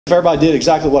If everybody did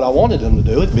exactly what I wanted them to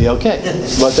do, it'd be okay.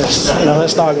 But that's,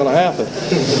 that's not going to happen.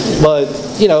 But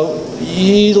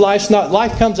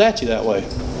life comes at you that way,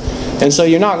 and so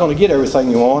you're not going to get everything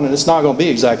you want, and it's not going to be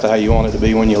exactly how you want it to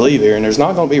be when you leave here, and there's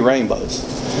not going to be rainbows.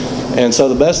 And so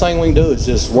the best thing we can do is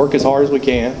just work as hard as we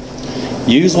can,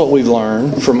 use what we've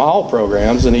learned from all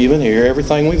programs, and even here,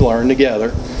 everything we've learned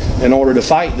together, in order to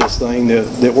fight this thing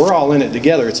that we're all in it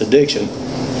together. It's addiction,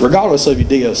 regardless of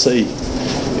your DOC.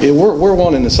 We're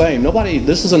one and the same.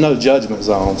 This is a no judgment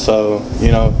zone. So,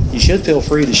 you should feel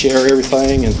free to share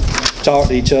everything and talk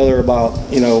to each other about,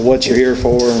 what you're here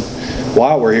for and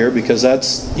why we're here, because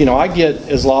that's, I get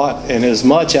as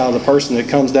much out of the person that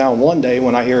comes down one day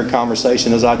when I hear a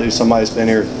conversation as I do somebody that's been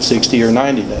here 60 or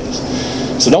 90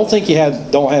 days. So don't think you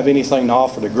don't have anything to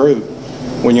offer the group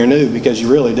when you're new, because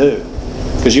you really do.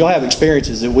 Because you'll have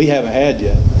experiences that we haven't had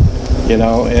yet,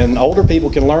 and older people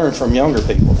can learn from younger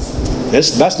people.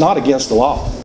 That's not against the law.